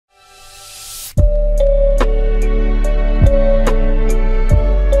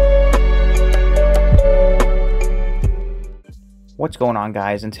What's going on,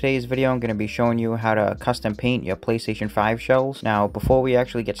 guys? In today's video I'm going to be showing you how to custom paint your PlayStation 5 shells. Now before we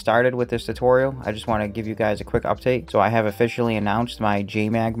actually get started with this tutorial, I just want to give you guys a quick update. So I have officially announced my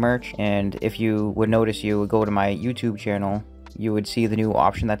JMAGG merch, and if you would notice, you would go to my YouTube channel, you would see the new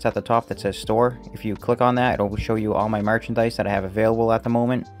option that's at the top that says store. If you click on that, it'll show you all my merchandise that I have available at the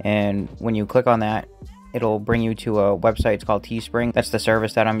moment, and when you click on that, it'll bring you to a website. It's called Teespring. That's the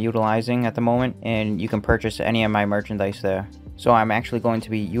service that I'm utilizing at the moment, and you can purchase any of my merchandise there. So I'm actually going to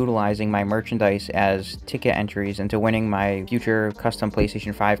be utilizing my merchandise as ticket entries into winning my future custom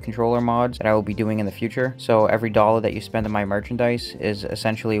PlayStation 5 controller mods that I will be doing in the future. So every dollar that you spend on my merchandise is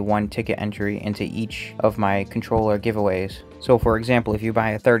essentially one ticket entry into each of my controller giveaways. So for example, if you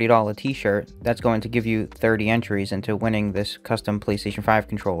buy a $30 t-shirt, that's going to give you 30 entries into winning this custom PlayStation 5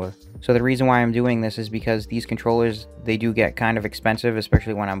 controller. So the reason why I'm doing this is because these controllers, they do get kind of expensive,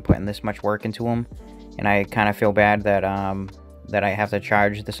 especially when I'm putting this much work into them. And I kind of feel bad that I have to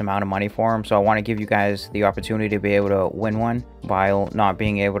charge this amount of money for them. So I want to give you guys the opportunity to be able to win one while not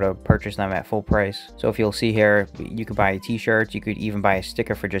being able to purchase them at full price. So if you'll see here, you could buy t-shirts, you could even buy a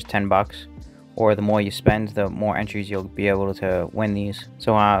sticker for just 10 bucks. Or the more you spend, the more entries you'll be able to win these.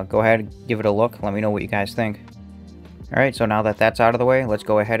 So go ahead, give it a look, let me know what you guys think. Alright, so now that that's out of the way, let's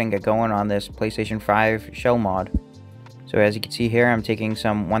go ahead and get going on this PlayStation 5 shell mod. So as you can see here, I'm taking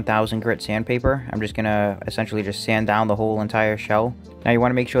some 1000 grit sandpaper. I'm just gonna essentially just sand down the whole entire shell. Now you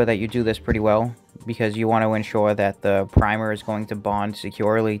want to make sure that you do this pretty well, because you want to ensure that the primer is going to bond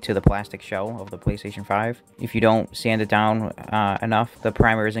securely to the plastic shell of the PlayStation 5. If you don't sand it down enough, the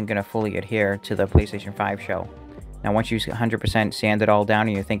primer isn't going to fully adhere to the PlayStation 5 shell. Now once you 100% sand it all down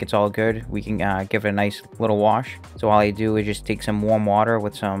and you think it's all good, we can give it a nice little wash. So all I do is just take some warm water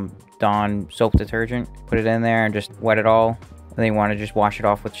with some Dawn soap detergent, put it in there and just wet it all. And then you want to just wash it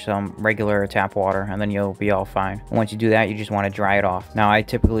off with some regular tap water, and then you'll be all fine. And once you do that, you just want to dry it off. Now I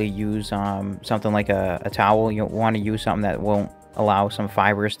typically use something like a towel. You want to use something that won't allow some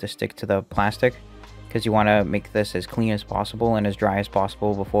fibers to stick to the plastic, because you want to make this as clean as possible and as dry as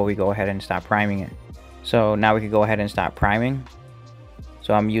possible before we go ahead and start priming it. So now we can go ahead and start priming.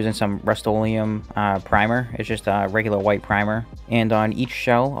 So I'm using some Rust-Oleum primer. It's just a regular white primer. And on each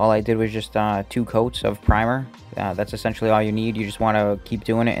shell, all I did was just 2 coats of primer. That's essentially all you need. You just want to keep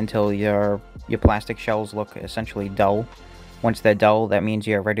doing it until your plastic shells look essentially dull. Once they're dull, that means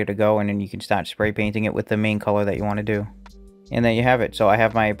you're ready to go, and then you can start spray painting it with the main color that you want to do. And there you have it. So I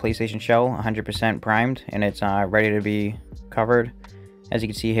have my PlayStation shell 100% primed, and it's ready to be covered. As you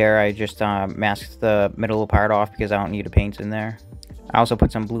can see here, I just masked the middle part off because I don't need a paint in there. I also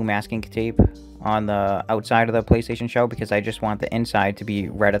put some blue masking tape on the outside of the PlayStation shell because I just want the inside to be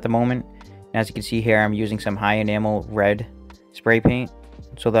red at the moment. And as you can see here, I'm using some high enamel red spray paint.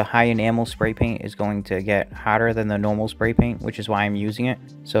 So the high enamel spray paint is going to get hotter than the normal spray paint, which is why I'm using it.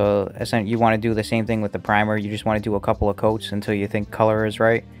 So essentially, you want to do the same thing with the primer. You just want to do a couple of coats until you think color is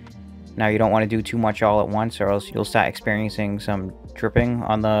right. Now you don't want to do too much all at once, or else you'll start experiencing some dripping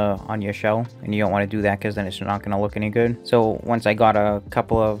on your shell, and you don't want to do that because then it's not going to look any good. So once I got a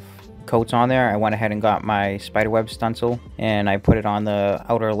couple of coats on there, I went ahead and got my spiderweb stencil and I put it on the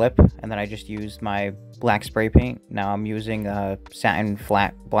outer lip, and then I just used my black spray paint. Now I'm using a satin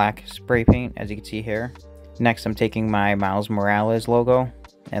flat black spray paint, as you can see here. Next I'm taking my Miles Morales logo,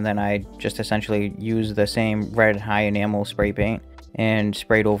 and then I just essentially use the same red high enamel spray paint and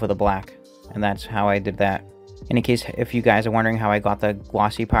sprayed over the black, and that's how I did that. In case if you guys are wondering how I got the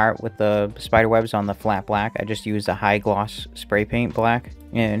glossy part with the spider webs on the flat black, I just used a high gloss spray paint black.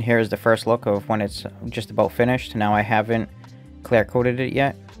 And here's the first look of when it's just about finished. Now I haven't clear coated it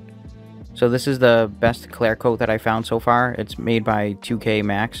yet. So this is the best clear coat that I found so far. It's made by 2K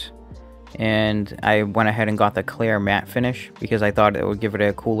Max, and I went ahead and got the clear matte finish because I thought it would give it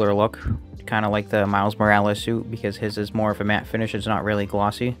a cooler look, kind of like the Miles Morales suit, because his is more of a matte finish. It's not really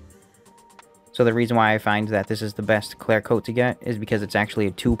glossy. So the reason why I find that this is the best clear coat to get is because it's actually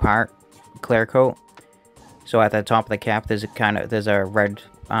a 2-part clear coat. So at the top of the cap, there's a red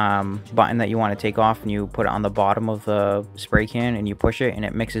button that you want to take off, and you put it on the bottom of the spray can and you push it, and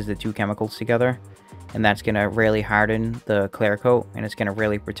it mixes the 2 chemicals together, and that's going to really harden the clear coat, and it's going to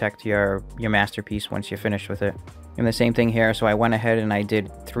really protect your masterpiece once you're finished with it. And the same thing here. So I went ahead and I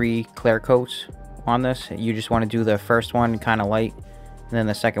did 3 clear coats on this. You just want to do the first one kind of light, and then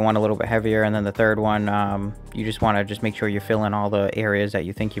the second one a little bit heavier, and then the third one you just want to just make sure you fill in all the areas that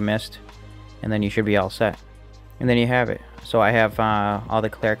you think you missed, and then you should be all set. And then you have it. So I have all the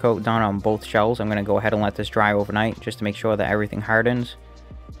clear coat done on both shells. I'm going to go ahead and let this dry overnight just to make sure that everything hardens.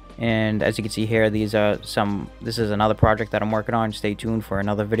 And as you can see here, this is another project that I'm working on. Stay tuned for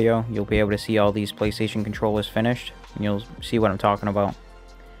another video. You'll be able to see all these PlayStation controllers finished, and you'll see what I'm talking about.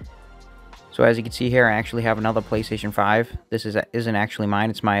 So as you can see here, I actually have another PlayStation 5. This isn't actually mine,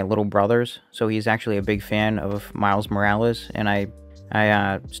 it's my little brother's. So he's actually a big fan of Miles Morales, and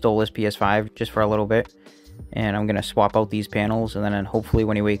I stole his PS5 just for a little bit. And I'm gonna swap out these panels, and then hopefully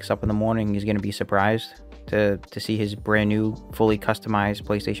when he wakes up in the morning, he's gonna be surprised to see his brand new, fully customized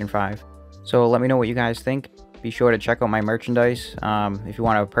PlayStation 5. So let me know what you guys think. Be sure to check out my merchandise. If you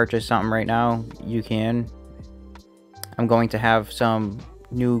want to purchase something right now, you can. I'm going to have some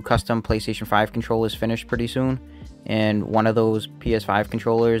new custom PlayStation 5 controllers finished pretty soon, and one of those PS5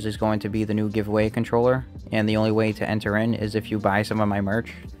 controllers is going to be the new giveaway controller, and the only way to enter in is if you buy some of my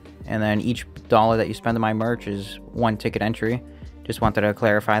merch, and then each dollar that you spend on my merch is one ticket entry. Just wanted to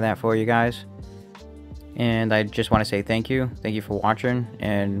clarify that for you guys. And I just want to say thank you for watching,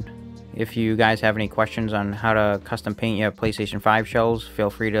 and if you guys have any questions on how to custom paint your PlayStation 5 shells, feel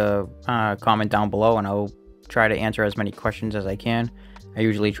free to comment down below, and I'll try to answer as many questions as I can. I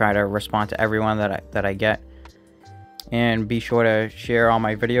usually try to respond to everyone that I get. And be sure to share all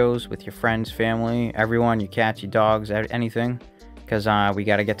my videos with your friends, family, everyone, your cats, your dogs, anything, because we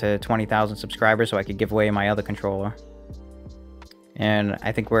got to get to 20,000 subscribers so I could give away my other controller. And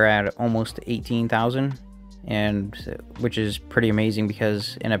I think we're at almost 18,000, and which is pretty amazing,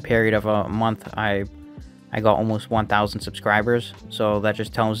 because in a period of a month I got almost 1,000 subscribers. So that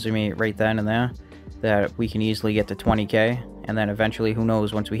just tells me right then and there that we can easily get to 20k, and then eventually, who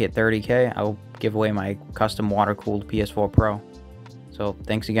knows, once we hit 30k, I'll give away my custom water-cooled PS4 Pro. So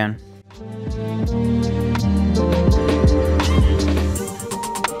thanks again.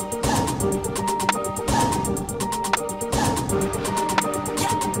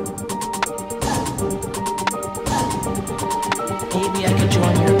 Maybe I could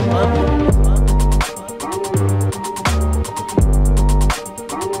join your club.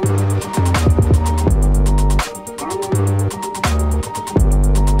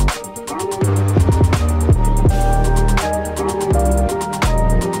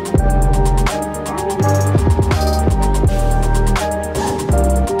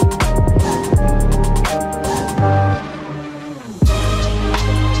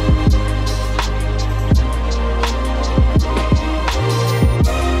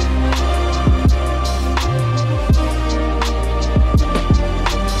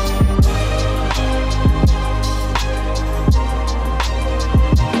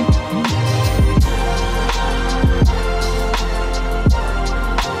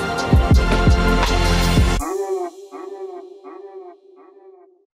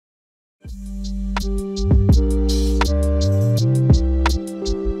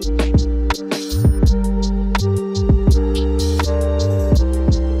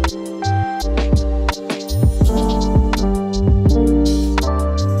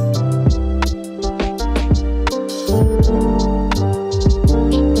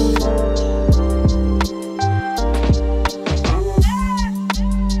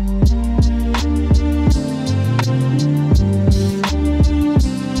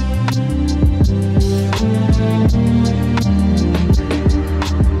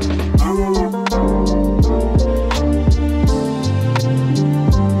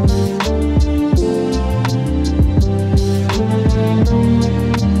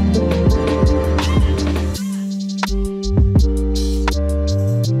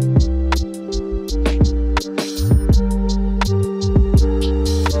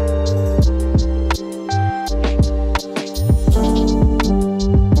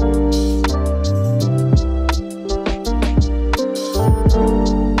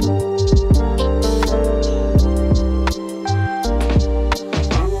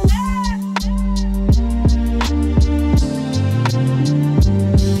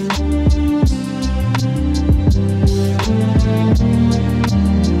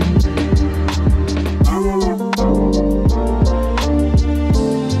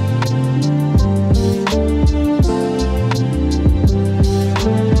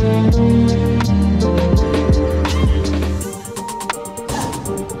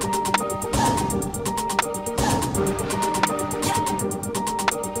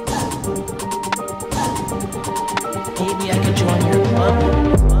 Maybe I could join your club.